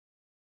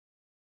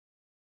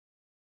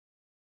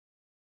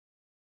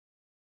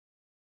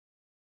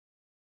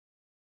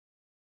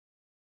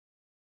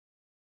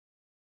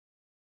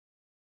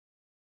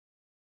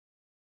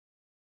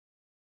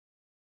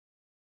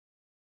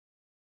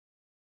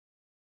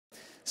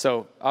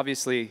So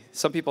obviously,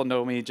 some people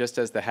know me just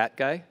as the hat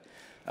guy.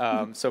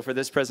 So for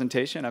this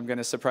presentation, I'm going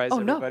to surprise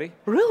everybody.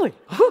 No. Really?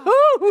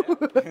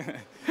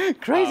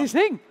 Crazy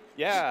thing.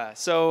 Yeah,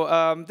 so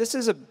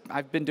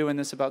I've been doing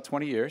this about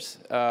 20 years.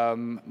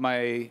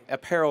 My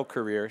apparel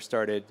career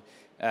started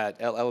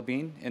at LL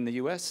Bean in the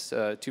US,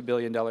 a $2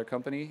 billion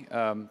company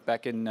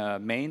back in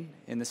Maine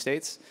in the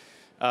States.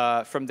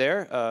 From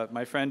there,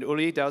 my friend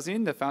Uli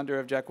Dauzin, the founder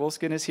of Jack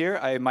Wolfskin, is here.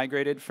 I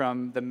migrated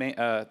from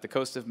the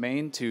coast of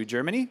Maine to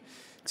Germany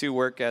to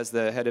work as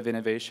the head of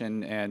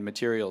innovation and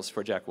materials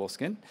for Jack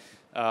Wolfskin.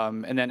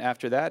 And then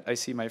after that, I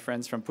see my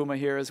friends from Puma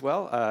here as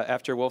well.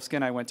 After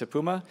Wolfskin, I went to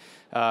Puma,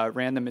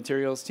 ran the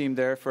materials team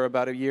there for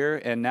about a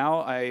year, and now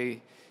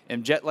I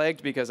am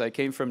jet-lagged because I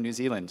came from New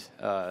Zealand.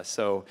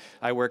 So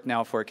I work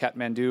now for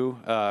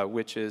Kathmandu,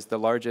 which is the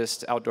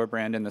largest outdoor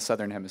brand in the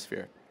Southern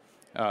Hemisphere,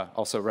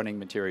 also running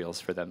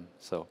materials for them.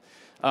 So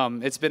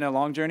it's been a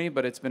long journey,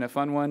 but it's been a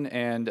fun one,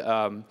 and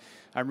I'm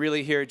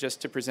really here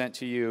just to present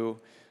to you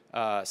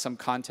some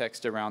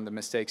context around the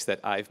mistakes that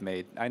I've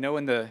made. I know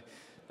in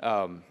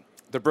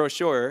the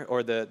brochure,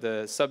 or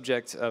the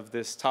subject of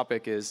this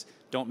topic is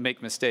 "Don't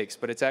make mistakes,"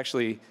 but it's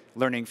actually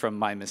learning from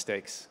my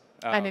mistakes.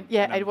 I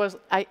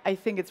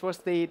think it was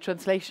the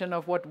translation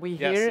of what we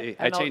hear. Yes,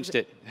 I changed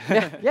it.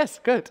 Yeah, yes,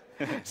 good.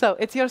 So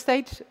it's your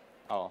stage.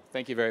 Oh,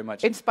 thank you very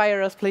much.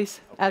 Inspire us,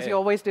 please, as Okay. you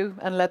always do,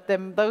 and let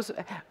them.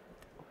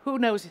 Who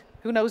knows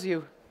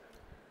you?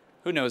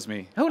 Who knows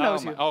me? Who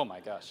knows you? Oh my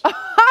gosh.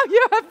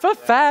 You have a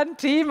fan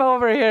team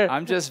over here.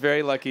 I'm just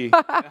very lucky.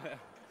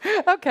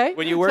 Okay.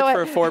 When you work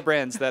for 4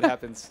 brands, that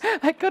happens.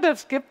 I could have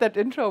skipped that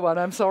intro one.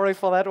 I'm sorry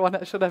for that one.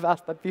 I should have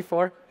asked that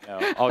before.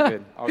 No, all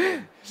good, all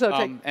good. So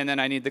and then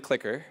I need the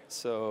clicker.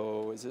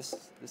 So is this?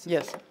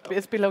 Yes,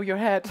 it's below your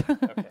head.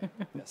 Okay.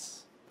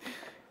 Yes.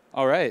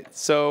 All right.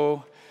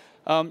 So,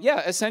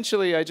 yeah,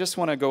 essentially, I just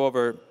want to go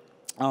over.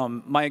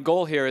 My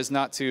goal here is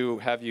not to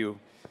have you,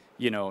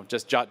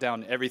 just jot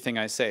down everything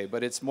I say,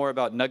 but it's more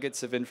about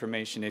nuggets of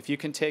information. If you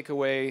can take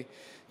away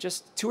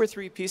just 2 or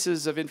 3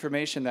 pieces of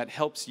information that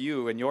helps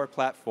you and your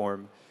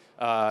platform,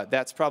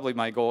 that's probably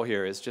my goal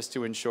here, is just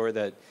to ensure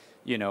that,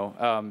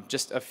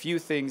 just a few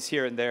things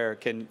here and there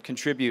can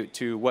contribute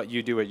to what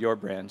you do at your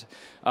brand.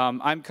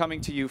 I'm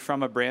coming to you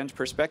from a brand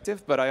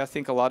perspective, but I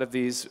think a lot of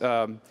these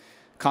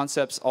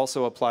concepts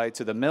also apply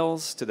to the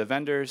mills, to the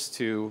vendors,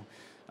 to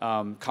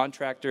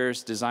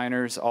contractors,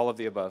 designers, all of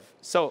the above.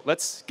 So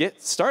let's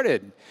get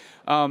started.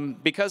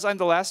 Because I'm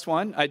the last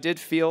one, I did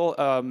feel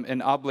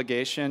an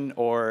obligation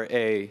or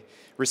a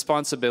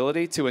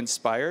responsibility to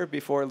inspire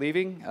before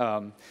leaving.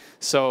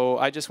 So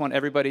I just want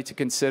everybody to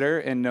consider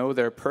and know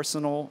their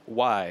personal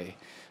why.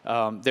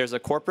 There's a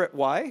corporate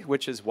why,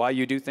 which is why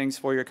you do things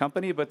for your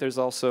company, but there's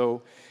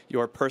also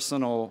your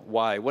personal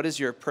why. What is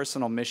your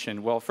personal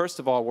mission? Well, first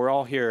of all, we're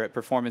all here at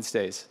Performance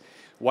Days.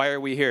 Why are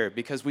we here?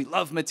 Because we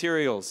love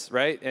materials,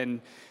 right?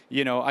 And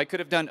I could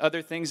have done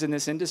other things in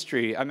this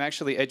industry. I'm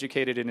actually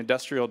educated in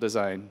industrial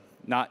design,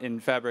 not in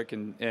fabric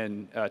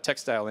and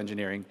textile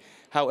engineering.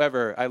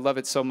 However, I love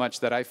it so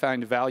much that I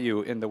find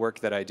value in the work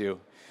that I do.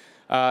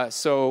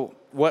 So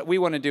what we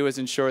want to do is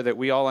ensure that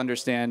we all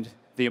understand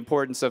the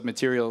importance of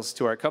materials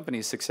to our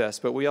company's success,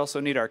 but we also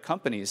need our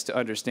companies to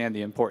understand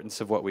the importance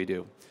of what we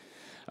do.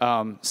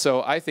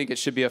 So I think it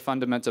should be a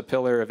fundamental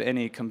pillar of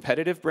any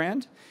competitive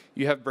brand.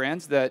 You have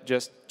brands that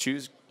just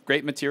choose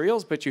great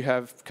materials, but you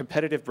have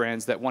competitive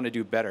brands that want to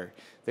do better.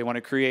 They want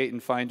to create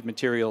and find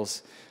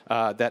materials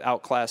that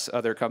outclass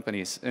other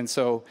companies. And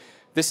so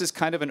this is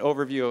kind of an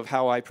overview of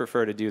how I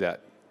prefer to do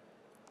that.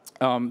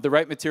 The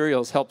right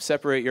materials help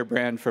separate your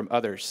brand from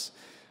others.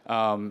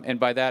 And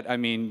by that, I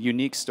mean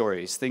unique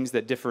stories, things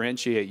that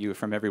differentiate you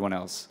from everyone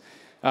else.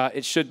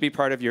 It should be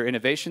part of your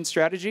innovation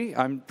strategy.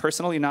 I'm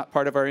personally not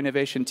part of our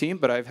innovation team,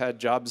 but I've had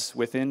jobs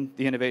within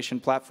the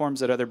innovation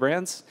platforms at other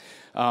brands.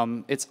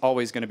 It's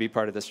always going to be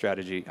part of the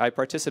strategy. I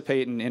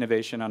participate in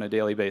innovation on a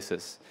daily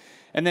basis.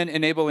 And then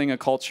enabling a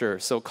culture.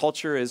 So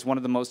culture is one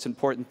of the most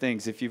important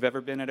things. If you've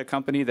ever been at a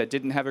company that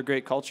didn't have a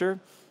great culture,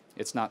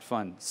 it's not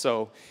fun.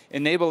 So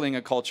enabling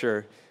a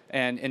culture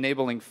and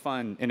enabling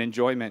fun and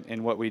enjoyment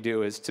in what we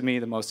do is, to me,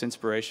 the most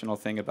inspirational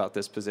thing about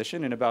this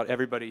position and about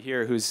everybody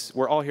here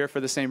we're all here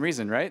for the same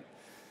reason, right?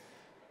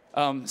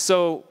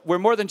 So we're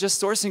more than just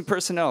sourcing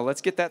personnel.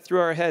 Let's get that through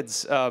our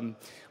heads.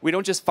 We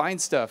don't just find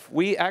stuff.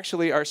 We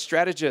actually are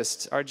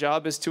strategists. Our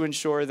job is to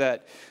ensure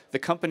that the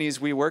companies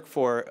we work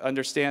for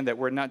understand that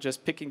we're not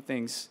just picking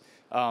things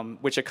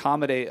which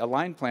accommodate a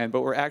line plan,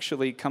 but we're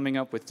actually coming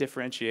up with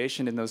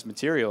differentiation in those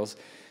materials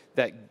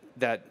that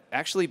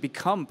actually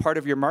become part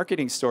of your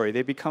marketing story.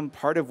 They become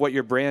part of what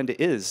your brand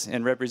is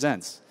and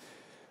represents.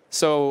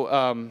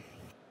 So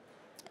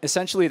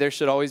essentially, there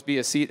should always be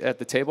a seat at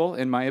the table,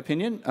 in my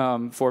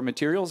opinion, for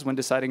materials when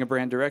deciding a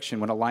brand direction.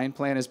 When a line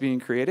plan is being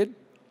created,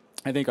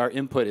 I think our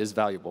input is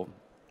valuable.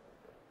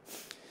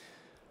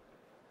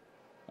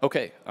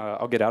 Okay,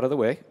 I'll get out of the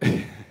way.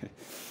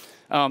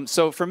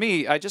 So for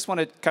me, I just want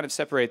to kind of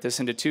separate this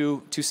into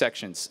two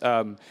sections.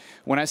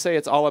 When I say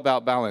it's all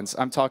about balance,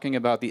 I'm talking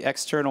about the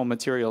external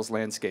materials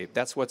landscape.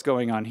 That's what's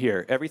going on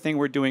here. Everything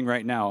we're doing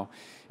right now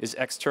is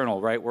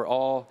external, right? We're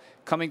all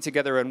coming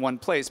together in one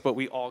place, but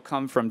we all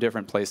come from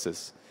different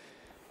places.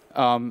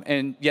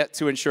 And yet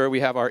to ensure we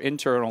have our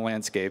internal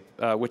landscape,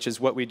 which is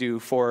what we do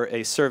for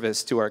a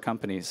service to our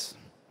companies.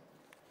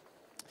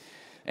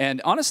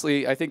 And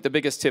honestly, I think the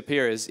biggest tip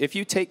here is if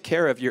you take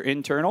care of your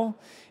internal,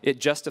 it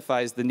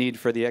justifies the need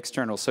for the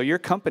external. So your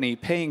company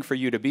paying for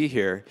you to be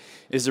here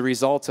is a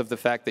result of the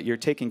fact that you're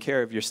taking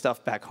care of your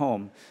stuff back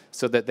home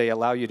so that they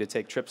allow you to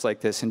take trips like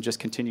this and just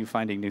continue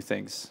finding new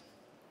things.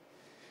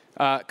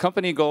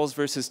 Company goals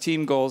versus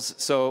team goals.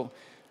 So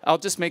I'll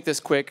just make this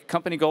quick.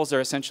 Company goals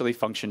are essentially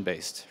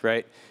function-based,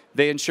 right?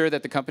 They ensure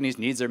that the company's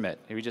needs are met.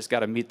 We just got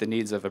to meet the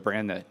needs of a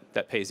brand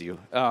that pays you.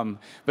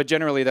 But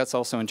generally, that's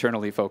also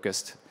internally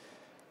focused.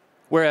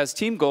 Whereas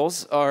team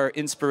goals are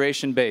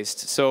inspiration-based.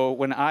 So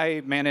when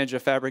I manage a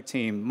fabric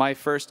team, my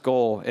first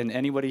goal, and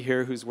anybody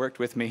here who's worked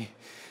with me,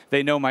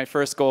 they know my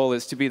first goal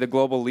is to be the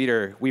global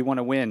leader. We want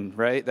to win,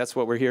 right? That's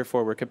what we're here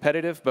for. We're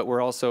competitive, but we're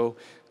also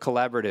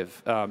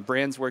collaborative.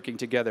 Brands working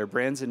together,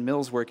 brands and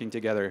mills working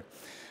together.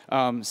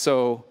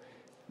 So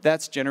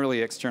that's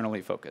generally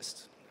externally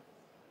focused.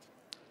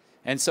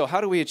 And so how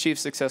do we achieve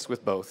success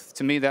with both?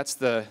 To me, that's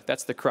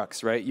the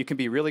crux, right? You can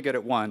be really good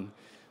at one,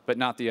 but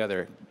not the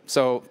other.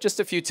 So just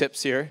a few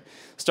tips here.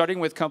 Starting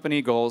with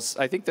company goals,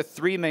 I think the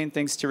three main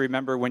things to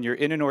remember when you're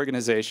in an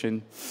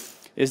organization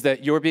is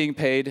that you're being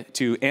paid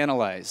to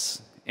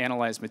analyze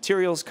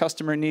materials,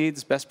 customer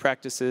needs, best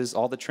practices,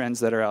 all the trends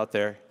that are out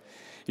there.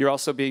 You're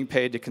also being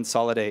paid to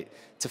consolidate,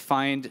 to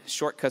find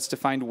shortcuts, to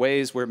find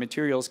ways where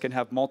materials can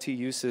have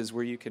multi-uses,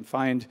 where you can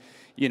find,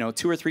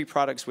 2 or 3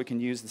 products we can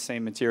use the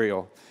same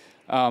material.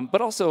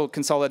 But also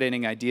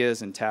consolidating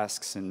ideas and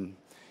tasks and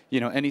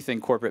anything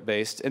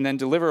corporate-based. And then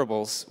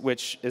deliverables,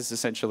 which is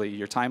essentially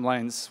your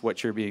timelines,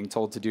 what you're being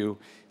told to do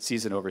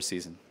season over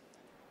season.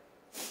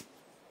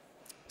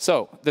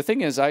 So the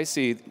thing is, I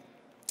see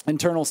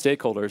internal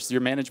stakeholders, your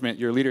management,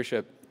 your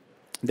leadership,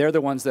 they're the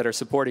ones that are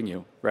supporting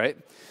you, right?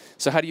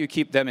 So how do you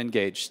keep them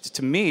engaged?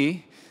 To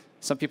me,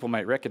 some people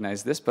might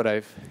recognize this, but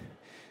I've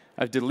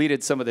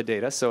deleted some of the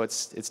data, so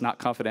it's not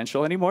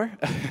confidential anymore.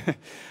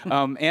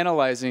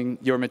 Analyzing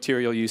your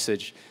material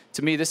usage.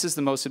 To me, this is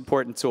the most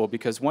important tool,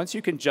 because once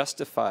you can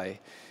justify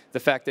the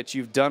fact that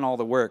you've done all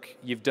the work,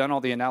 you've done all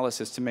the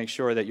analysis to make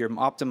sure that you're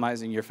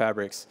optimizing your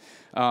fabrics,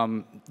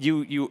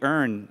 you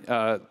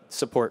earn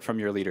support from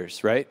your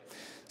leaders, right?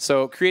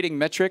 So creating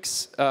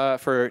metrics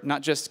for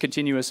not just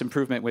continuous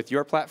improvement with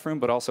your platform,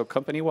 but also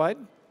company-wide,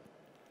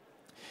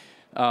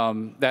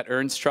 that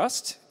earns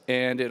trust.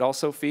 And it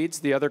also feeds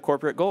the other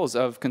corporate goals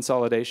of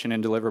consolidation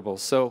and deliverables.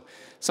 So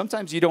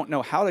sometimes you don't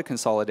know how to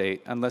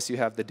consolidate unless you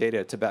have the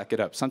data to back it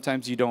up.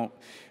 Sometimes you don't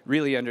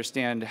really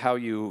understand how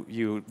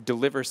you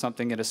deliver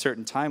something at a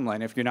certain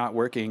timeline if you're not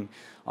working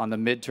on the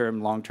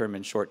midterm, long-term,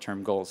 and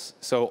short-term goals.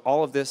 So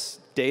all of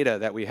this data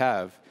that we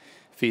have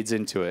feeds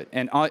into it.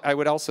 And I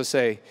would also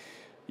say,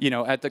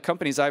 at the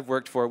companies I've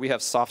worked for, we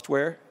have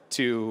software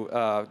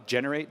to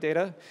generate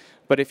data.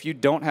 But if you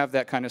don't have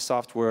that kind of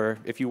software,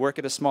 if you work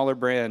at a smaller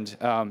brand,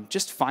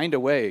 just find a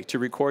way to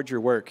record your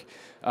work.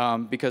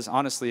 Because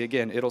honestly,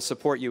 again, it'll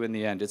support you in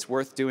the end. It's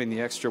worth doing the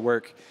extra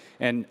work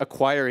and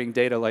acquiring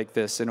data like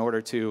this in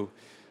order to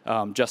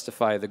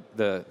justify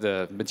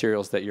the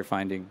materials that you're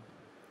finding.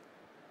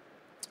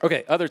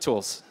 Okay, other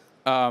tools.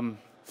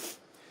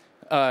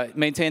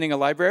 Maintaining a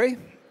library.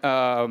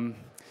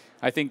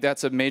 I think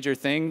that's a major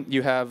thing.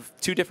 You have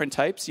 2 different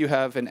types. You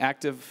have an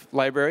active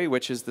library,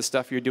 which is the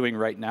stuff you're doing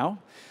right now.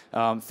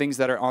 Things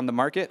that are on the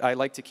market. I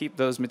like to keep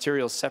those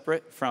materials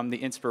separate from the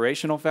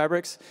inspirational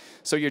fabrics.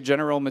 So your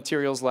general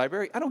materials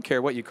library, I don't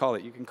care what you call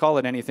it. You can call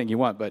it anything you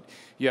want, but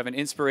you have an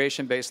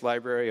inspiration-based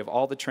library of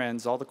all the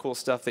trends, all the cool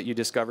stuff that you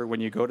discover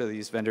when you go to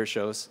these vendor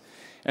shows,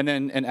 and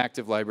then an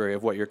active library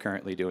of what you're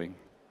currently doing.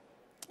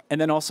 And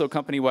then also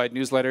company-wide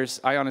newsletters.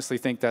 I honestly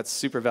think that's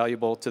super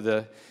valuable to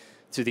the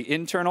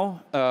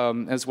internal,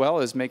 as well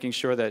as making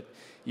sure that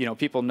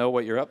people know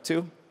what you're up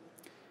to.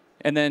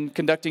 And then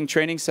conducting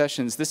training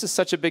sessions. This is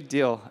such a big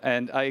deal,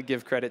 and I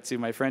give credit to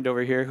my friend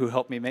over here who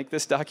helped me make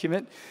this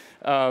document.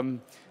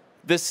 And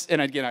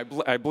again,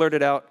 I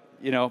blurted out,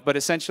 but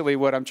essentially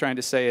what I'm trying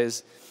to say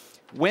is,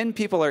 when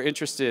people are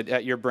interested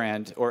at your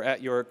brand or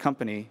at your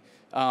company,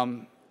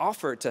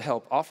 offer to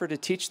help, offer to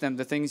teach them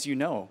the things you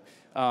know.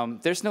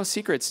 There's no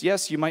secrets.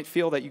 Yes, you might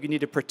feel that you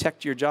need to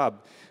protect your job,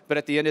 but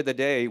at the end of the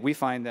day, we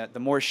find that the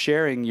more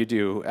sharing you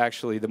do,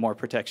 actually, the more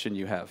protection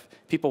you have.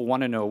 People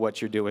want to know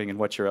what you're doing and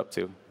what you're up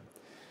to.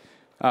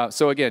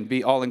 So again,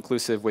 be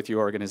all-inclusive with your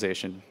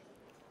organization.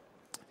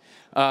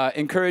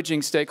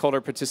 Encouraging stakeholder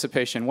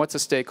participation. What's a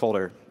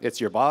stakeholder? It's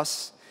your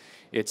boss.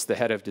 It's the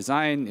head of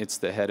design. It's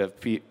the head of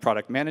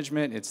product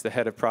management. It's the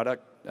head of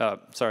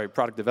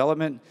product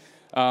development.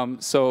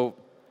 So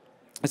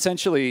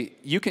essentially,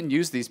 you can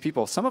use these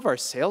people. Some of our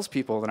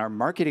salespeople and our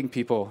marketing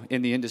people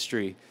in the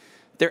industry,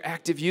 They're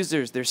active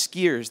users, they're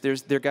skiers,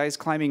 they're guys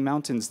climbing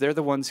mountains. They're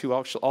the ones who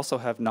also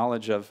have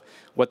knowledge of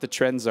what the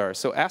trends are.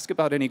 So ask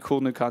about any cool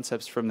new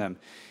concepts from them.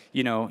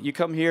 You know, you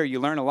come here, you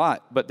learn a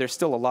lot, but there's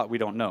still a lot we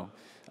don't know.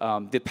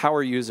 The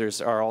power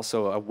users are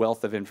also a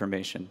wealth of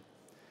information.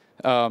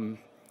 And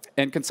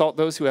consult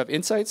those who have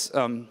insights.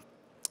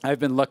 I've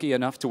been lucky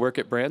enough to work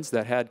at brands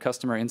that had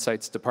customer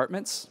insights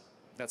departments.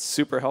 That's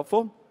super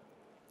helpful.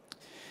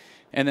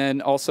 And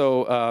then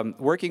also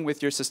working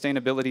with your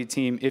sustainability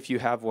team if you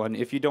have one.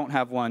 If you don't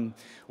have one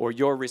or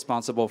you're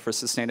responsible for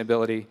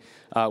sustainability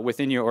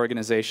within your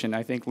organization,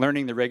 I think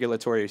learning the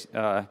regulatory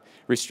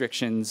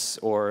restrictions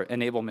or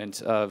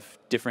enablement of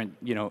different,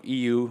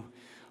 EU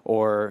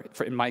or,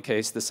 in my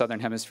case, the Southern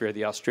Hemisphere,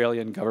 the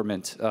Australian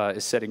government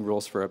is setting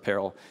rules for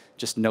apparel.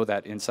 Just know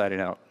that inside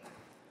and out.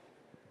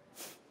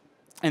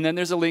 And then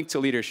there's a link to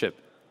leadership.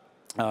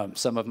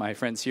 Some of my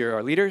friends here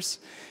are leaders,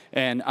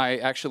 and I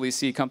actually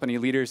see company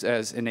leaders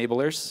as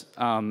enablers.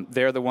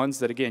 They're the ones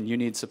that, again, you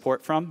need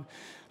support from.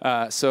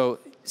 So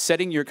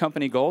setting your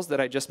company goals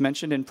that I just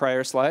mentioned in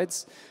prior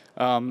slides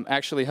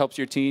actually helps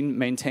your team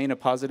maintain a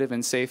positive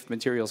and safe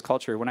materials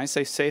culture. When I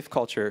say safe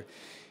culture,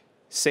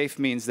 safe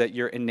means that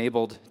you're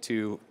enabled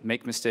to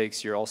make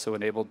mistakes. You're also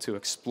enabled to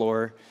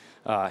explore,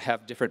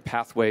 have different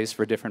pathways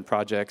for different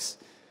projects.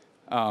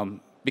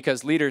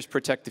 Because leaders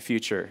protect the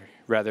future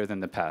rather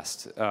than the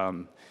past.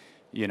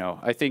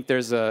 I think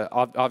there's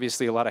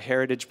obviously a lot of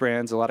heritage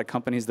brands, a lot of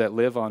companies that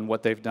live on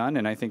what they've done,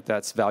 and I think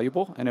that's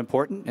valuable and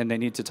important, and they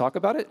need to talk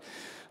about it.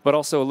 But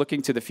also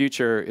looking to the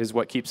future is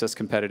what keeps us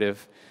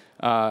competitive.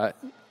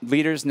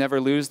 Leaders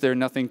never lose their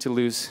nothing to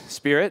lose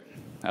spirit.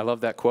 I love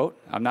that quote.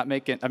 I'm not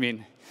making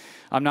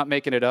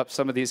it up.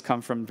 Some of these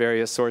come from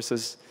various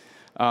sources.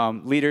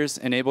 Leaders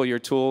enable your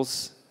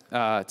tools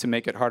to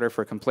make it harder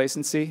for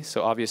complacency.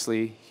 So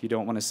obviously, you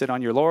don't want to sit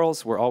on your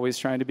laurels. We're always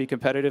trying to be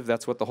competitive.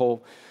 That's what the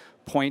whole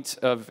point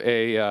of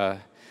a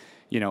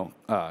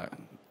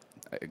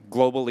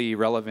globally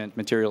relevant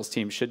materials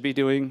team should be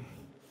doing.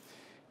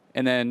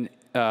 And then,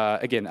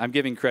 again, I'm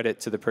giving credit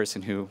to the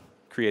person who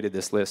created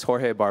this list,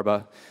 Jorge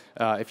Barba.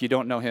 If you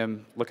don't know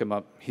him, look him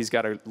up. He's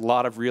got a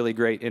lot of really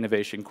great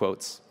innovation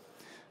quotes.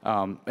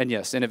 And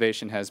yes,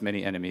 innovation has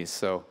many enemies.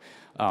 So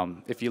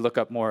if you look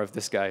up more of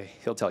this guy,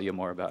 he'll tell you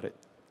more about it.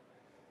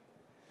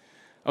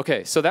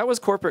 Okay, so that was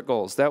corporate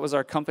goals. That was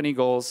our company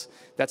goals.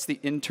 That's the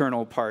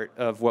internal part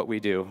of what we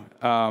do.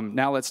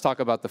 Now let's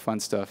talk about the fun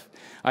stuff.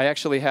 I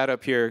actually had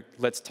up here,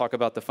 let's talk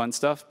about the fun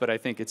stuff, but I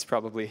think it's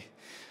probably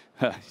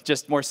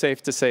just more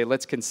safe to say,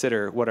 let's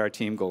consider what our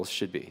team goals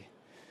should be.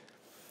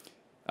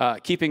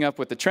 Keeping up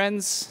with the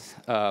trends,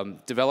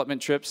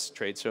 development trips,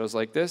 trade shows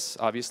like this.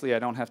 Obviously, I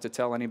don't have to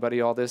tell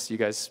anybody all this. You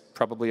guys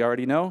probably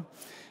already know.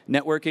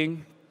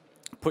 Networking,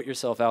 put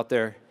yourself out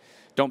there.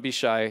 Don't be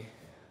shy.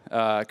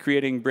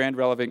 Creating brand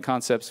relevant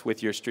concepts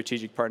with your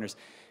strategic partners.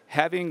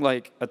 Having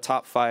like a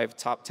top 5,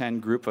 top 10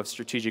 group of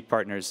strategic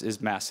partners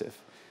is massive.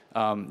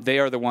 They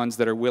are the ones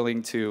that are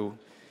willing to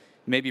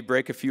maybe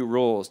break a few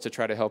rules to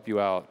try to help you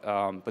out.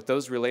 But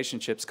those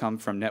relationships come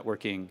from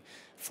networking,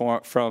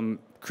 from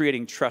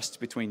creating trust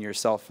between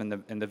yourself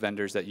and the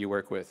vendors that you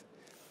work with.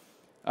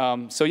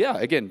 So yeah,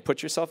 again,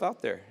 put yourself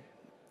out there.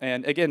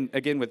 And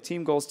again, with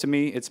team goals, to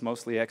me, it's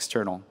mostly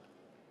external.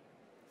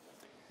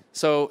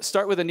 So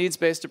start with a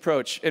needs-based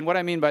approach. And what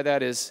I mean by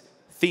that is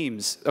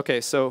themes. Okay,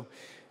 so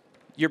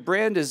your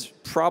brand is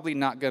probably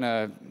not going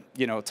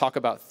to talk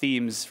about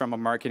themes from a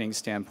marketing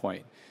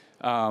standpoint.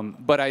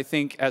 But I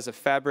think as a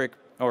fabric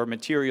or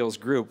materials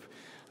group,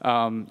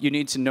 you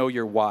need to know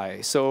your why.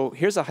 So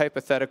here's a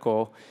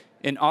hypothetical.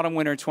 In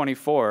autumn-winter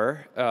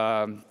 24,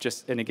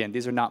 and again,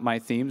 these are not my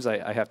themes.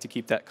 I have to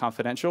keep that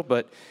confidential.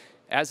 But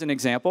as an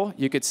example,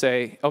 you could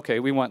say, okay,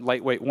 we want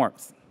lightweight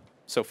warmth.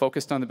 So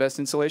focused on the best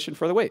insulation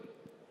for the weight.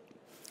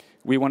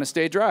 We want to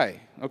stay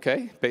dry.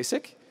 Okay,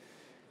 basic.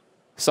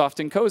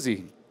 Soft and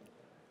cozy.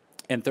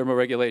 And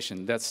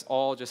thermoregulation. That's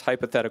all just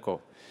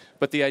hypothetical.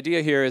 But the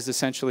idea here is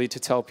essentially to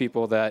tell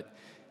people that,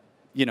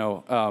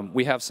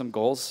 we have some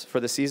goals for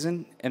the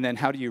season. And then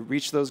how do you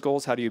reach those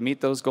goals? How do you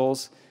meet those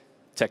goals?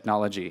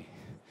 Technology.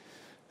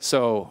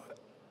 So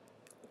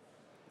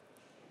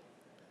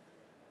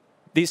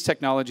these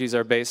technologies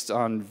are based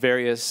on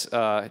various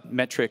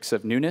metrics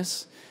of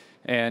newness.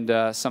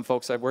 And some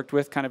folks I've worked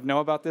with kind of know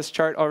about this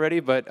chart already,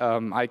 but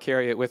I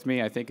carry it with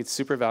me. I think it's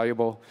super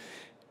valuable.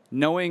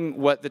 Knowing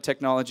what the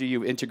technology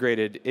you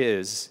integrated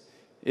is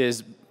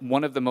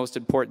one of the most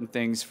important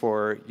things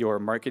for your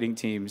marketing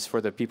teams,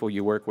 for the people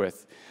you work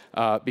with.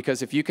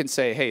 Because if you can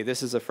say, hey,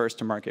 this is a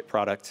first-to-market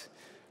product,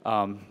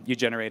 you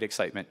generate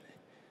excitement.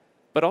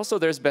 But also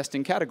there's best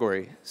in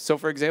category. So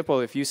for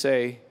example, if you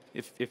say,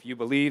 if you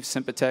believe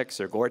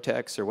Sympatex or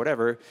Gore-Tex or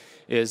whatever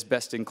is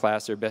best in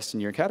class or best in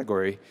your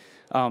category,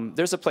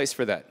 there's a place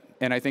for that.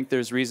 And I think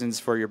there's reasons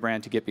for your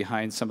brand to get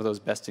behind some of those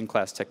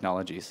best-in-class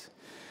technologies.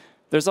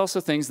 There's also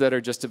things that are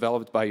just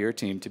developed by your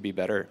team to be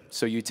better.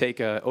 So you take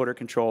odor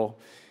control,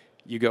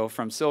 You go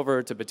from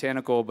silver to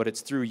botanical, but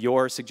it's through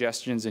your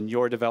suggestions and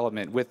your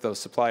development with those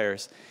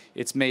suppliers.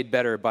 It's made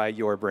better by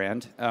your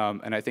brand,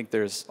 and I think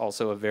there's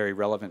also a very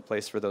relevant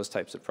place for those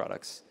types of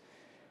products.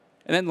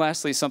 And then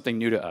lastly, something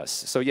new to us.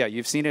 So yeah,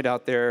 you've seen it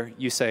out there.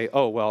 You say,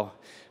 oh, well,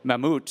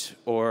 Mammut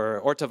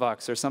or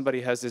Ortavox or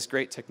somebody has this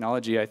great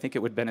technology. I think it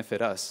would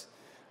benefit us.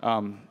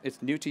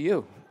 It's new to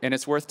you, and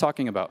it's worth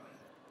talking about.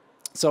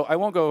 So I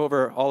won't go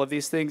over all of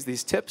these things,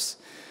 these tips,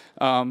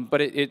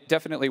 but it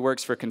definitely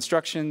works for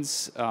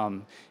constructions,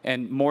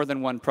 and more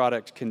than one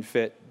product can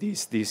fit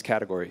these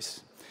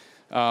categories.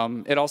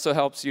 It also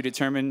helps you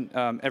determine,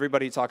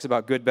 everybody talks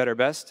about good, better,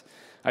 best.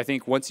 I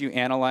think once you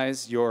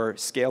analyze your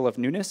scale of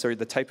newness or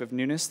the type of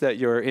newness that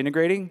you're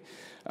integrating,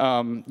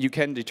 you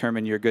can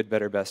determine your good,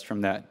 better, best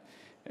from that.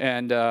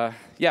 And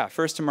yeah,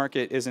 first to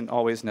market isn't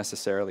always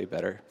necessarily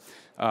better.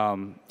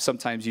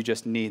 Sometimes you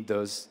just need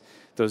those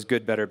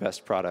good, better,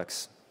 best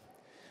products.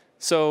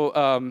 So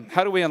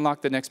how do we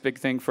unlock the next big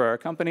thing for our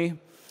company?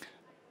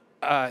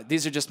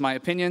 These are just my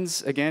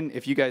opinions. Again,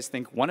 if you guys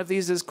think one of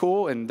these is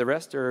cool and the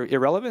rest are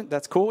irrelevant,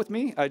 that's cool with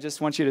me. I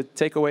just want you to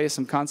take away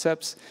some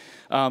concepts.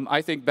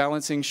 I think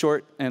balancing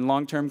short and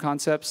long-term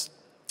concepts.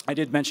 I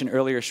did mention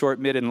earlier short,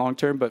 mid, and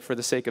long-term, but for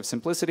the sake of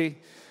simplicity,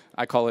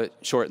 I call it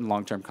short and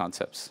long-term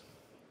concepts.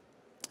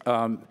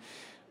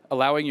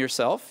 Allowing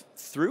yourself,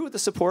 through the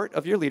support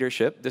of your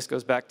leadership, this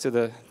goes back to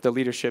the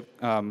leadership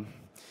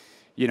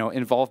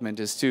involvement,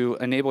 is to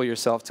enable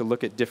yourself to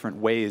look at different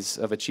ways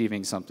of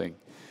achieving something.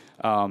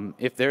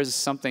 If there's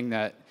something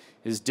that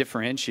is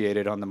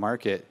differentiated on the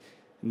market,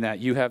 and that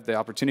you have the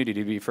opportunity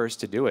to be first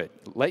to do it,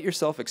 let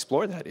yourself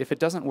explore that. If it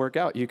doesn't work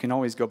out, you can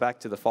always go back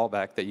to the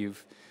fallback that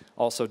you've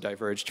also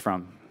diverged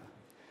from.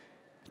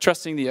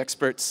 Trusting the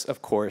experts,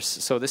 of course.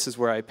 So this is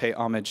where I pay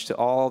homage to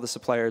all the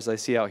suppliers I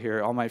see out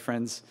here, all my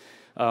friends,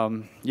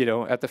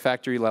 at the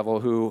factory level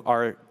who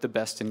are the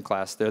best in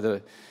class.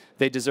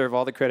 They deserve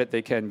all the credit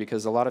they can,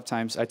 because a lot of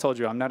times, I told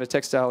you, I'm not a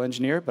textile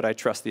engineer, but I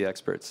trust the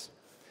experts.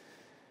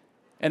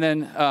 And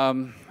then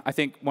I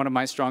think one of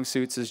my strong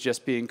suits is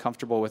just being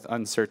comfortable with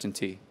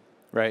uncertainty,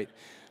 right?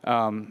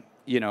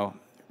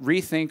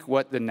 Rethink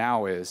what the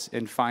now is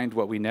and find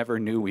what we never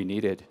knew we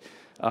needed.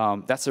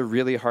 That's a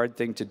really hard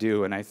thing to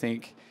do, and I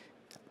think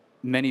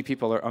many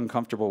people are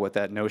uncomfortable with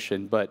that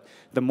notion. But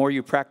the more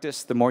you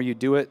practice, the more you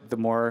do it, the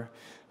more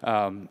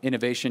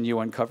innovation you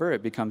uncover,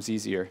 it becomes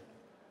easier.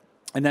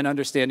 And then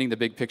understanding the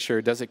big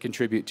picture, does it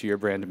contribute to your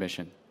brand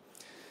mission?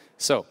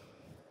 So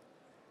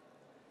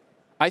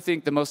I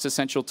think the most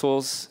essential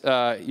tools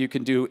you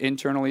can do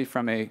internally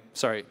from a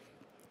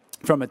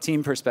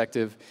team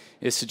perspective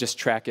is to just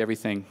track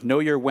everything. Know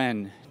your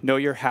when, know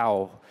your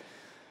how.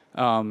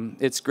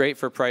 It's great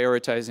for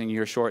prioritizing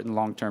your short and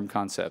long-term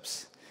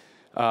concepts.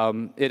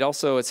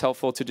 It's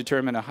helpful to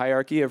determine a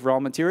hierarchy of raw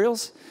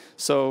materials.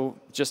 So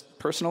just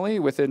personally,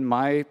 within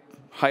my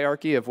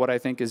hierarchy of what I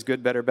think is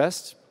good, better,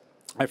 best,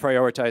 I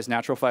prioritize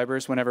natural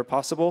fibers whenever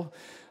possible.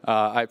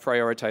 I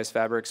prioritize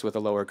fabrics with a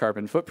lower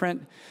carbon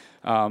footprint.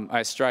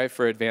 I strive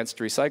for advanced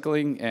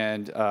recycling,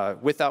 and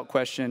without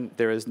question,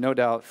 there is no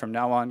doubt from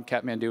now on,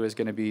 Kathmandu is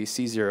going to be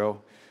C0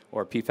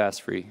 or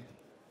PFAS-free.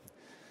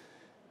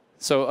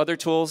 So other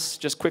tools,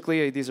 just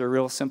quickly, these are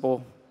real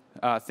simple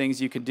things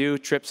you can do.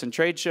 Trips and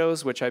trade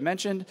shows, which I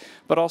mentioned,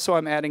 but also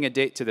I'm adding a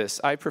date to this.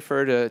 I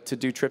prefer to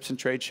do trips and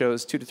trade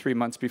shows 2 to 3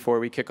 months before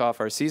we kick off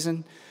our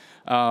season.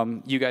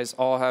 You guys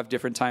all have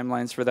different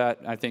timelines for that.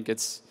 I think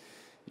it's,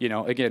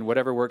 again,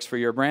 whatever works for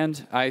your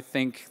brand. I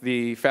think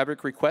the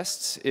fabric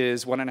requests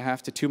is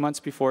 1.5 to 2 months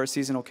before a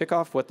seasonal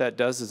kickoff. What that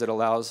does is it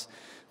allows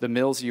the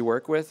mills you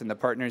work with and the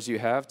partners you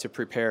have to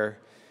prepare,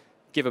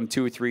 give them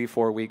 2, 3,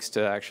 4 weeks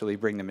to actually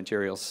bring the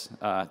materials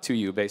to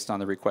you based on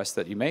the requests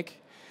that you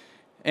make.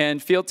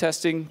 And field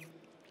testing,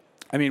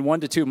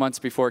 1 to 2 months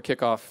before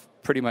kickoff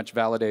pretty much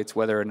validates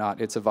whether or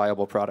not it's a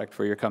viable product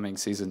for your coming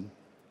season.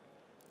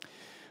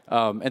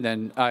 And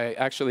then I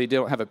actually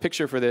don't have a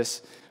picture for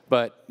this,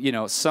 but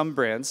some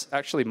brands,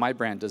 actually my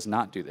brand does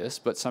not do this,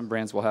 but some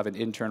brands will have an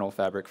internal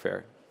fabric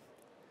fair.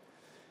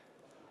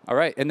 All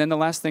right, and then the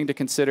last thing to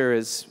consider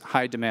is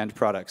high demand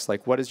products.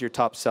 Like, what is your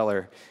top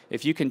seller?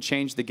 If you can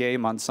change the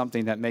game on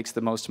something that makes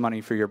the most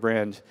money for your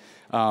brand,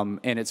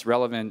 and it's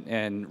relevant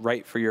and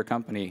right for your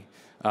company,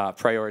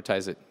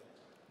 prioritize it.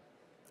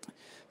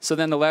 So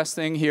then the last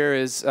thing here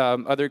is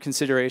other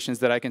considerations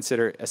that I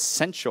consider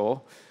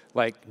essential,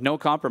 like no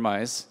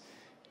compromise,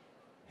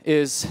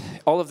 is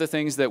all of the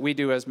things that we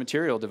do as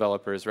material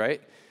developers,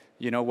 right?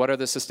 What are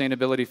the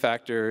sustainability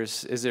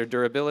factors? Is there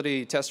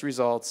durability, test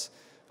results?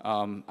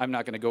 I'm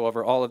not going to go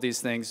over all of these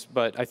things,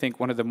 but I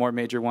think one of the more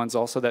major ones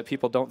also that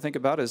people don't think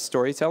about is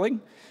storytelling.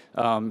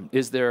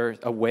 Is there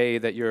a way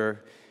that your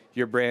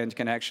brand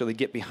can actually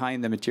get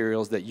behind the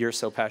materials that you're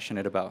so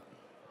passionate about?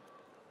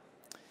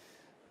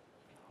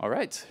 All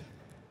right.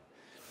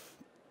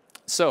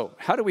 So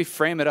how do we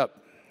frame it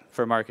up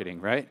for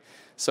marketing, right?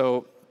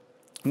 So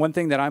one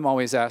thing that I'm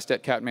always asked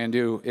at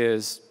Kathmandu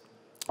is,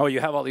 oh, you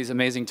have all these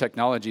amazing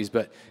technologies,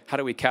 but how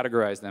do we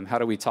categorize them? How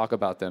do we talk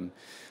about them?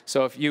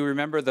 So if you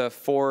remember the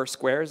 4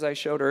 squares I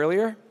showed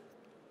earlier,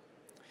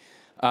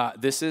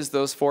 This is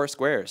those 4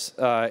 squares.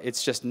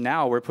 It's just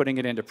now we're putting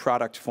it into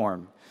product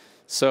form.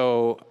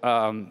 So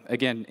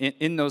again,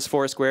 in those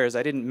 4 squares,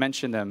 I didn't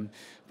mention them,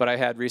 but I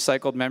had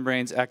recycled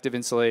membranes, active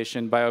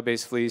insulation,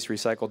 bio-based fleece,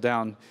 recycled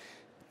down.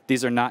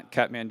 These are not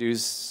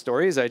Kathmandu's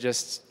stories. I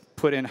just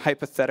put in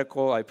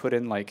hypothetical, I put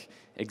in like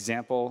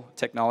example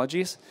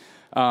technologies,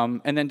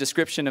 and then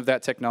description of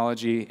that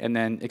technology, and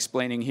then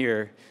explaining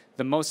here.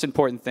 The most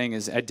important thing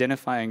is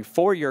identifying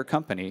for your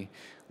company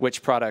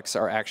which products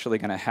are actually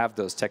going to have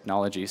those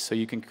technologies. So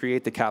you can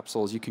create the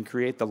capsules, you can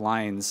create the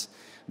lines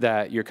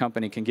that your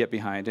company can get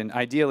behind. And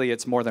ideally,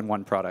 it's more than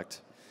one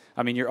product.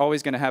 I mean, you're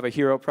always going to have a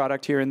hero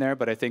product here and there,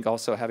 but I think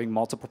also having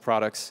multiple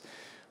products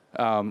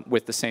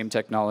with the same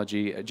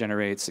technology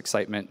generates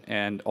excitement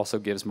and also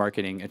gives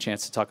marketing a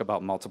chance to talk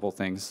about multiple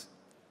things.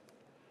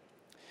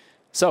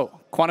 So,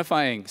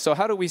 quantifying. So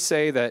how do we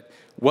say that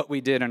what we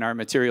did in our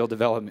material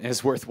development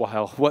is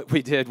worthwhile? What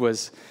we did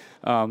was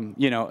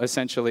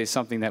essentially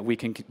something that we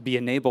can be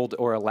enabled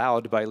or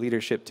allowed by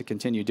leadership to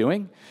continue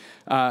doing.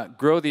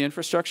 Grow the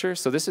infrastructure.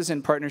 So this is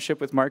in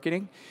partnership with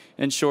marketing.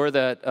 Ensure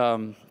that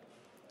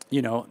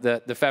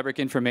that the fabric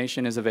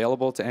information is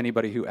available to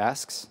anybody who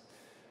asks.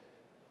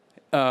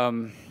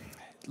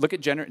 Look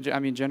at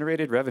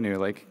generated revenue.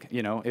 Like,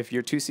 if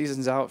you're 2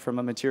 seasons out from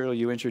a material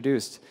you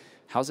introduced,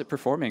 how's it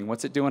performing?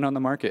 What's it doing on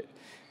the market?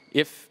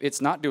 If it's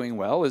not doing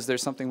well, is there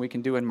something we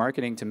can do in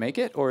marketing to make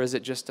it, or is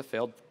it just a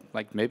failed?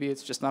 Like maybe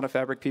it's just not a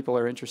fabric people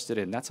are interested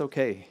in. That's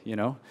okay,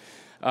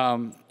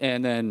 And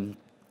then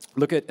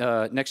look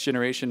at next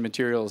generation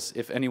materials.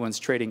 If anyone's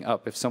trading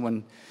up, if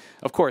someone,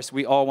 of course,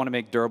 we all want to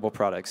make durable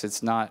products.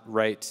 It's not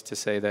right to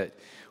say that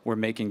we're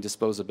making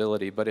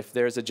disposability. But if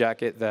there's a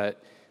jacket that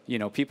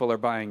people are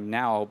buying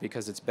now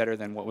because it's better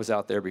than what was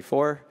out there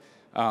before,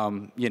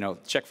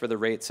 check for the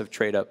rates of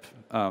trade up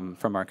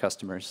from our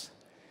customers.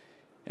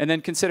 And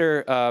then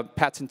consider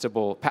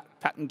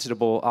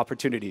patentable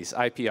opportunities,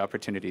 IP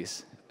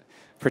opportunities.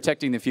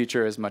 Protecting the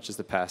future as much as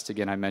the past.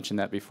 Again, I mentioned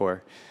that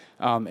before.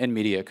 And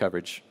media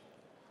coverage.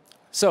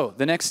 So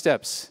the next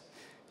steps.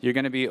 You're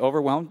going to be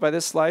overwhelmed by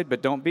this slide,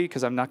 but don't be,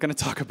 because I'm not going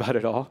to talk about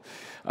it all.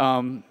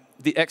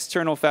 The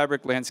external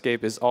fabric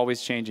landscape is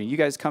always changing. You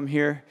guys come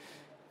here,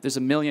 there's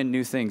a million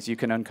new things you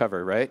can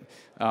uncover, right?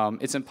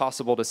 It's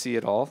impossible to see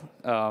it all,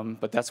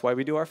 but that's why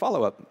we do our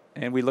follow-up.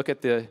 And we look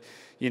at the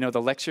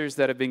lectures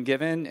that have been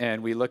given,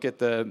 and we look at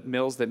the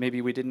mills that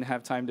maybe we didn't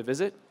have time to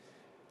visit.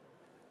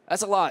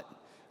 That's a lot.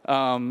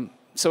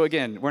 So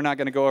again, we're not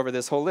going to go over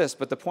this whole list,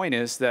 but the point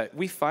is that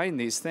we find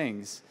these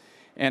things.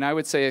 And I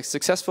would say a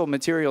successful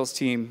materials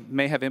team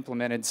may have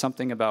implemented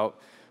something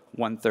about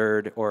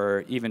 1/3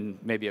 or even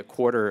maybe a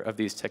quarter of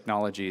these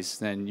technologies.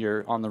 Then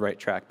you're on the right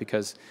track,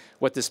 because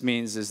what this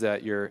means is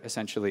that you're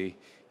essentially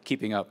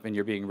keeping up and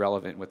you're being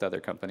relevant with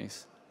other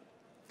companies.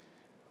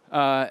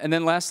 And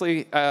then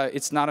lastly,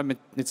 it's not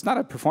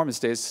a performance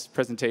days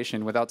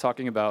presentation without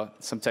talking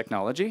about some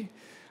technology.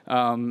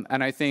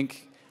 And I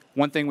think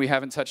one thing we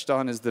haven't touched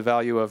on is the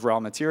value of raw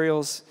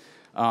materials,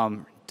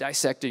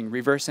 dissecting,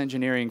 reverse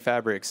engineering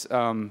fabrics.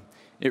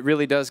 It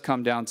really does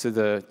come down to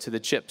the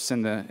chips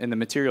and the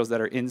materials that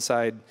are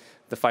inside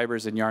the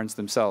fibers and yarns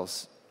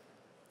themselves.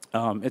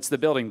 It's the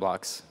building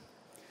blocks.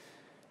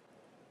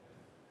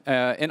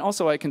 And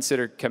also, I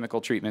consider chemical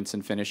treatments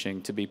and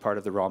finishing to be part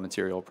of the raw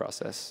material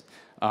process.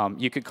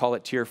 You could call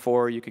it tier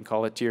 4, you can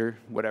call it tier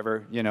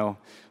whatever,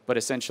 but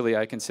essentially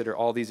I consider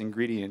all these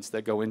ingredients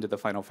that go into the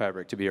final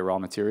fabric to be a raw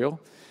material.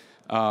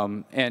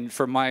 And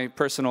for my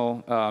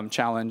personal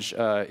challenge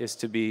is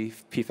to be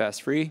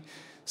PFAS-free.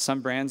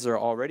 Some brands are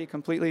already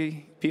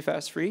completely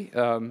PFAS-free,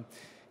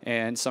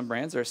 and some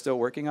brands are still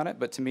working on it,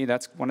 but to me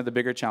that's one of the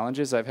bigger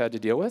challenges I've had to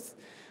deal with.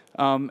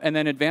 And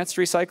then advanced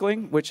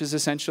recycling, which is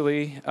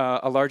essentially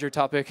a larger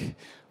topic,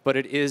 but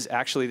it is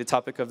actually the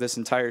topic of this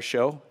entire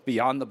show,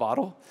 beyond the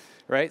bottle,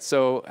 right?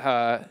 So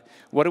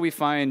what do we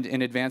find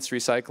in advanced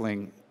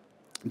recycling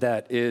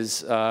that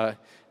is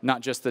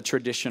not just the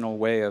traditional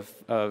way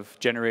of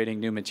generating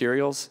new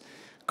materials?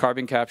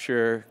 Carbon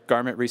capture,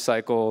 garment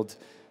recycled,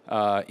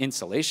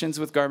 insulations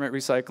with garment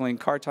recycling,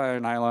 car tire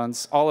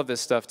nylons, all of this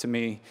stuff to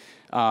me,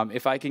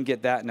 if I can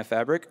get that in a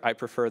fabric, I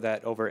prefer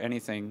that over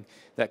anything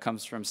that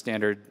comes from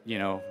standard,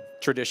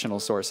 traditional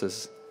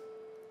sources.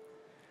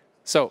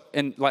 So,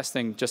 and last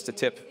thing, just a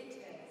tip.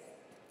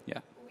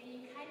 Yeah.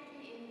 We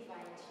kindly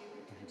invite you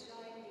to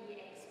join the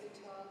expert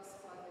talks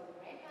for the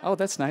wrap-up. Oh,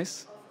 that's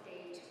nice.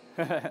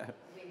 Of day 2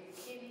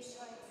 with Kim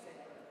Scholze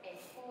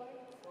at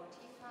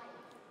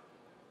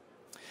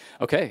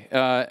 4:45. Okay,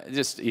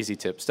 just easy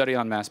tip. Study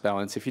on mass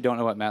balance. If you don't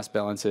know what mass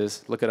balance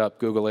is, look it up,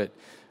 Google it.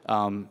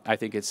 I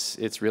think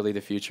it's really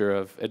the future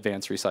of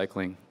advanced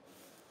recycling.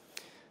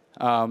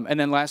 And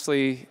then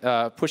lastly,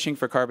 pushing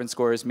for carbon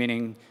scores,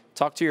 meaning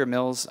talk to your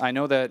mills. I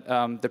know that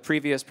the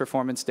previous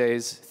Performance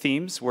Days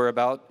themes were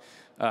about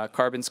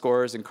carbon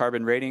scores and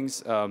carbon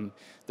ratings.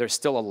 There's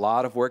still a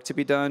lot of work to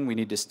be done. We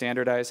need to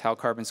standardize how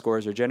carbon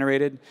scores are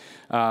generated.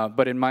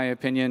 But in my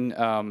opinion,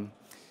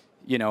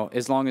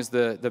 as long as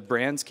the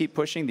brands keep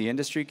pushing, the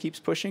industry keeps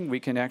pushing, we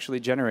can actually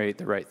generate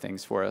the right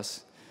things for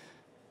us.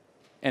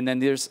 And then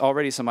there's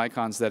already some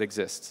icons that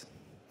exist.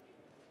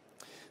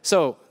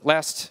 So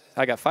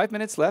I got 5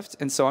 minutes left,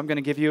 and so I'm going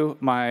to give you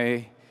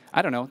my,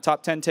 I don't know,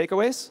 top 10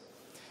 takeaways.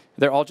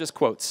 They're all just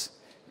quotes.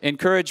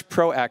 Encourage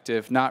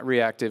proactive, not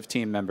reactive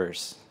team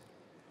members.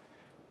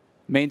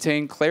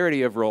 Maintain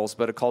clarity of roles,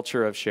 but a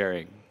culture of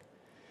sharing.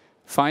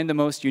 Find the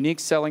most unique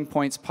selling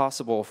points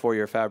possible for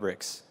your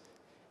fabrics,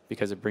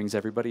 because it brings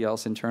everybody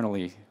else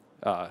internally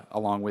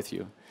along with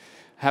you.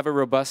 Have a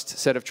robust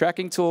set of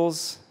tracking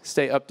tools.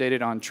 Stay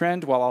updated on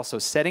trend while also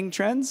setting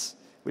trends.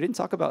 We didn't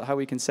talk about how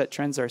we can set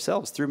trends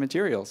ourselves through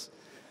materials.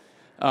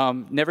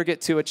 Never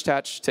get too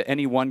attached to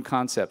any one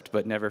concept,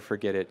 but never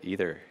forget it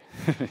either.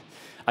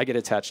 I get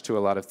attached to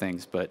a lot of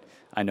things, but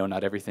I know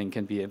not everything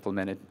can be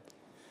implemented.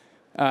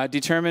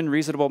 Determine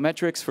reasonable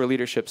metrics for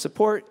leadership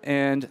support.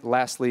 And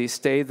lastly,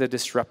 stay the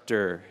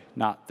disruptor,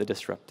 not the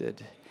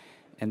disrupted.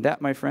 And that,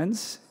 my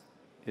friends,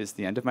 is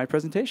the end of my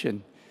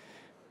presentation.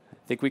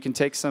 I think we can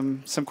take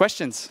some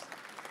questions.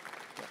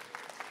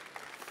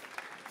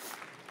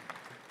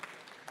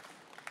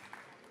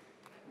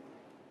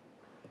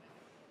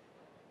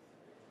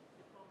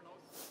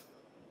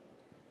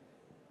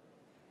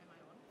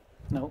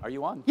 No. Are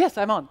you on? Yes,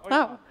 I'm on. Oh,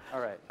 Now,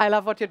 all right. I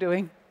love what you're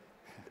doing.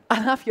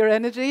 I love your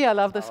energy. I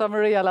love the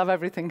summary. I love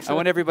everything. I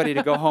want everybody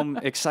to go home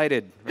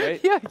excited, right?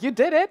 Yeah, you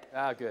did it.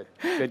 Ah, good.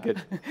 Good,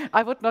 good.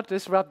 I would not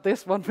disrupt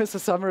this one with a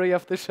summary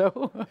of the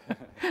show.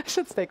 I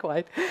should stay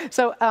quiet.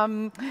 So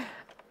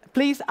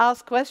please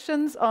ask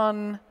questions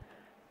on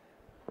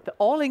the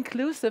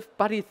all-inclusive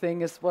buddy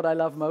thing is what I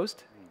love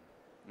most.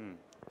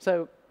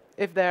 So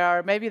if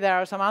maybe there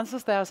are some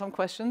answers, there are some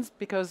questions,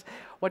 because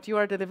what you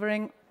are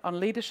delivering on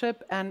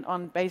leadership and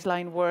on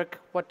baseline work,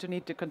 what to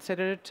need to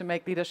consider to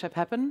make leadership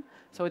happen.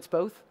 So it's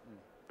both.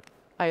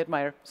 I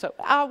admire. So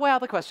where are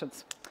the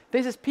questions?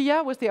 This is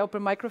Pia with the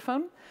open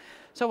microphone.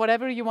 So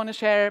whatever you want to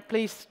share,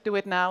 please do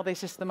it now.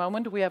 This is the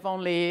moment. We have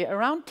only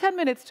around 10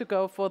 minutes to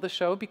go for the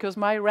show, because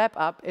my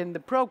wrap-up in the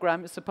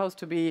program is supposed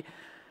to be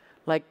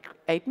like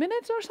 8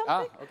 minutes or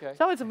something. Okay.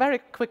 So it's a very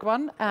quick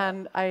one,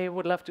 and I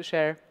would love to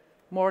share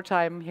more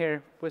time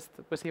here with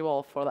you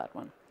all for that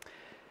one.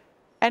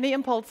 Any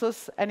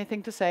impulses,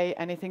 anything to say,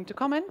 anything to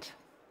comment?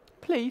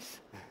 Please.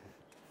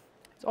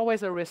 It's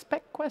always a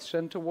respect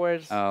question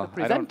towards the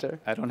presenter.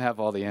 I don't have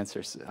all the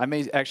answers. I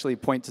may actually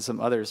point to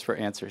some others for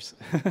answers.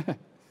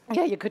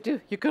 Yeah, you could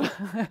do. You could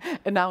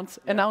announce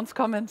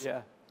comments.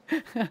 Yeah.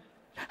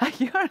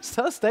 You are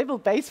so stable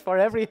base for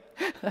every.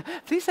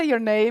 Please say your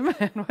name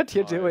and what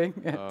you're doing.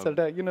 So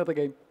you know the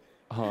game.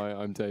 Hi,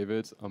 I'm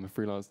David. I'm a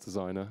freelance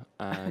designer,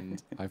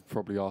 and I've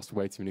probably asked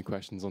way too many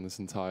questions on this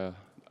entire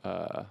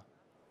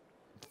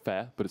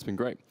fair, but it's been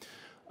great.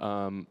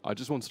 I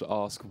just wanted to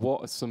ask,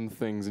 what are some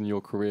things in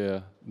your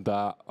career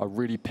that are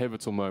really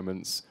pivotal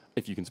moments,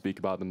 if you can speak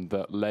about them,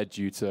 that led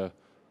you to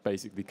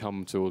basically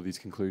come to all these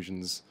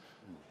conclusions,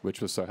 which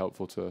was so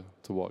helpful to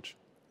watch?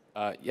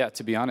 Yeah,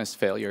 to be honest,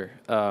 failure.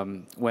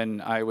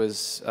 When I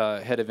was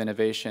head of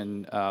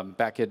innovation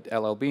back at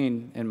LL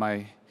Bean in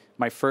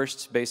my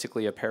first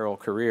basically apparel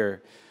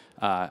career,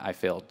 I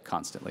failed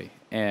constantly.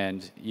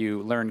 And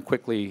you learn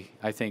quickly,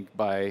 I think,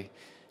 by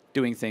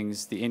doing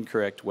things the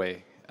incorrect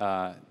way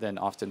than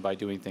often by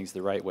doing things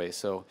the right way.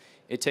 So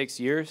it takes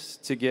years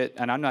to get,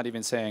 and I'm not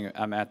even saying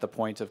I'm at the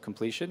point of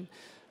completion,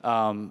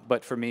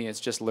 but for me, it's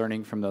just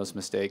learning from those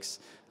mistakes.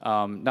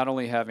 Not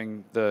only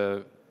having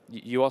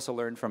you also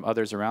learn from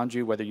others around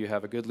you, whether you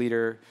have a good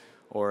leader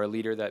or a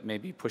leader that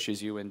maybe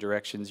pushes you in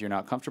directions you're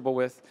not comfortable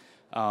with.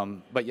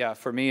 But yeah,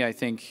 for me, I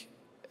think,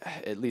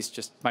 at least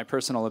just my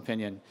personal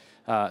opinion,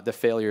 the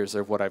failures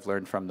are what I've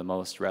learned from the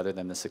most rather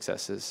than the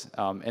successes.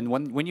 And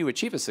when you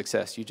achieve a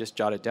success, you just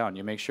jot it down.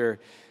 You make sure,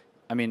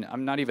 I mean,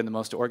 I'm not even the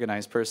most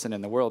organized person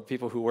in the world.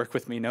 People who work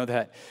with me know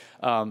that.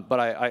 But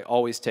I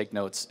always take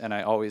notes, and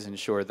I always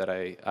ensure that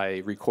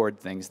I record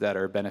things that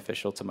are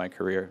beneficial to my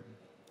career.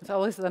 It's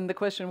always then the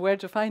question where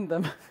to find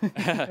them.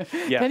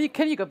 Yeah.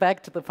 Can you go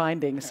back to the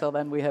findings, so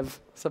then we have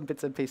some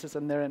bits and pieces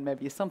in there, and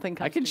maybe something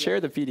comes I can share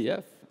the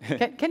PDF.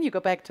 Can you go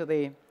back to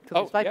the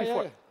slide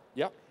before?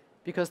 Yeah.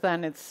 Because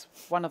then it's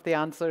one of the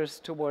answers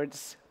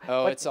towards.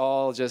 Oh, it's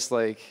all just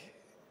like.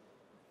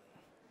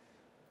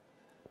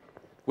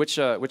 Which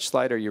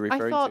slide are you referring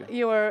to? I thought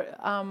you were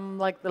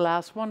like the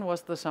last one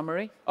was the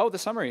summary. Oh, the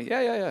summary.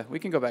 Yeah. We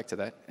can go back to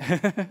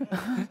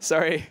that.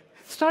 Sorry.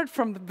 Start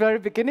from the very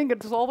beginning.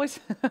 It's always.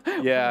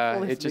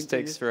 Yeah, it just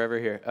takes forever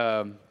here.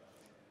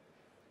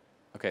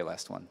 Okay,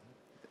 last one.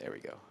 There we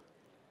go.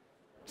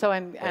 So,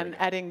 and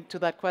adding to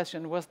that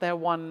question, was there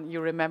one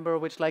you remember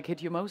which like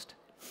hit you most?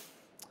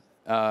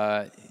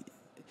 Yeah,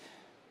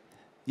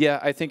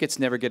 I think it's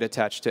never get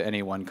attached to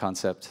any one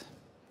concept.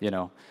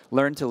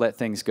 Learn to let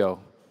things go.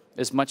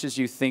 As much as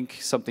you think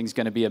something's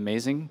going to be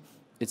amazing,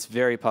 it's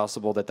very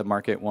possible that the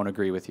market won't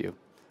agree with you.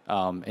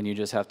 And you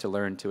just have to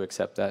learn to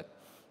accept that.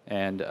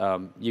 And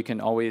you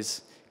can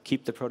always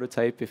keep the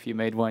prototype if you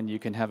made one. You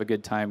can have a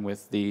good time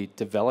with the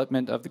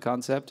development of the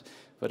concept.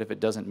 But if it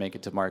doesn't make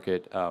it to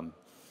market,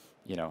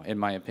 in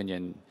my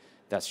opinion,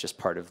 that's just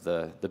part of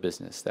the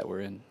business that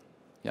we're in.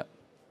 Yep.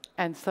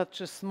 and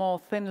such a small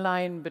thin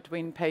line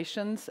between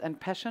patience and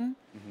passion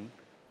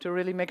to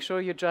really make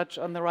sure you judge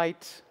on the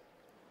right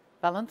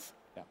balance.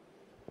 Yeah.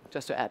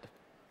 Just to add.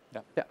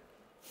 Yeah. Yeah.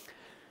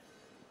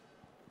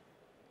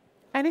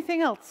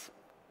 Anything else?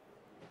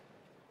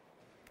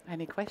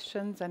 Any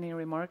questions? Any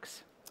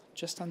remarks?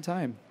 Just on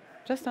time.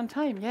 Just on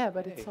time, yeah.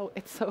 But Hey.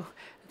 it's so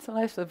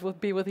nice to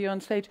be with you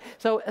on stage.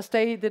 So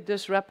stay the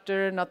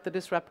disruptor, not the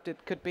disrupted,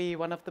 could be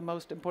one of the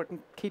most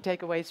important key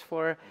takeaways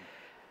for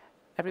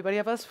everybody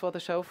of us, for the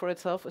show, for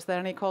itself. Is there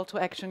any call to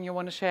action you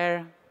want to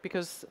share?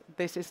 Because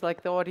this is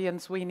like the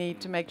audience we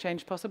need to make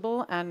change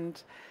possible,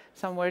 and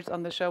some words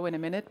on the show in a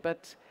minute.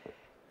 But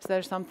is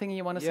there something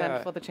you want to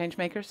send for the change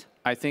makers?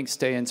 I think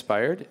stay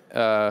inspired.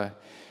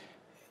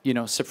 You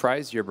know,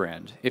 surprise your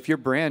brand. If your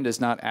brand is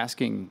not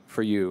asking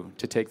for you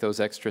to take those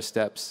extra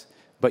steps,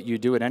 but you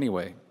do it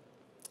anyway,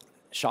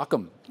 shock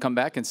them. Come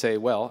back and say,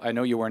 well, I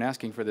know you weren't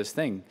asking for this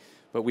thing,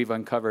 but we've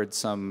uncovered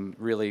some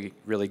really,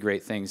 really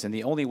great things. And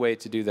the only way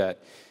to do that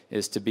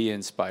is to be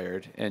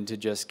inspired and to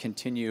just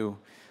continue.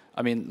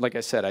 I mean, like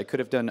I said, I could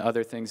have done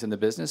other things in the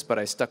business, but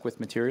I stuck with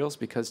materials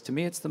because to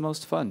me it's the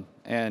most fun.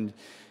 And,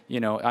 you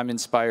know, I'm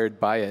inspired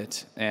by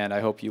it, and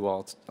I hope you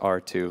all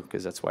are too,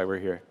 because that's why we're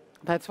here.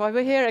 That's why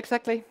we're here,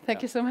 exactly.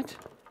 Thank you so much.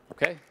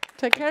 Okay.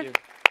 Take care. You.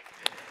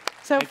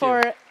 So Thank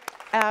for,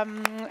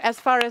 as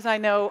far as I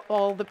know,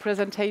 all the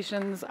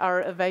presentations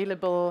are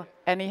available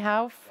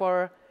anyhow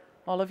for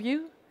all of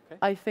you. Okay.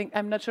 I think,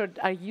 I'm not sure,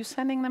 are you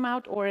sending them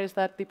out, or is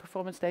that the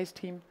Performance Days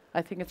team?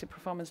 I think it's the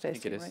Performance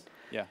Days team, right?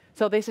 Yeah.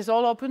 So this is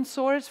all open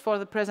source for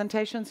the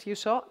presentations you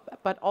saw,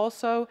 but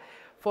also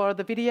for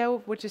the video,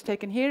 which is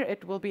taken here.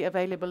 It will be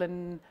available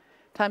in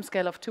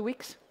timescale of 2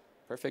 weeks.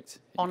 Perfect.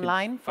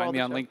 Online for all find me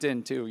the on show.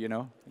 LinkedIn too, you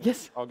know.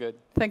 Yes. All good.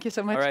 Thank you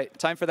so much. All right,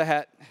 time for the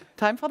hat.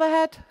 Time for the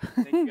hat.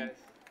 Thank you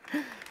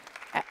guys.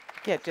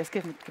 Yeah, just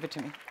give it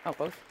to me. Oh,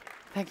 both.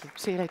 Thank you.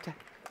 See you later.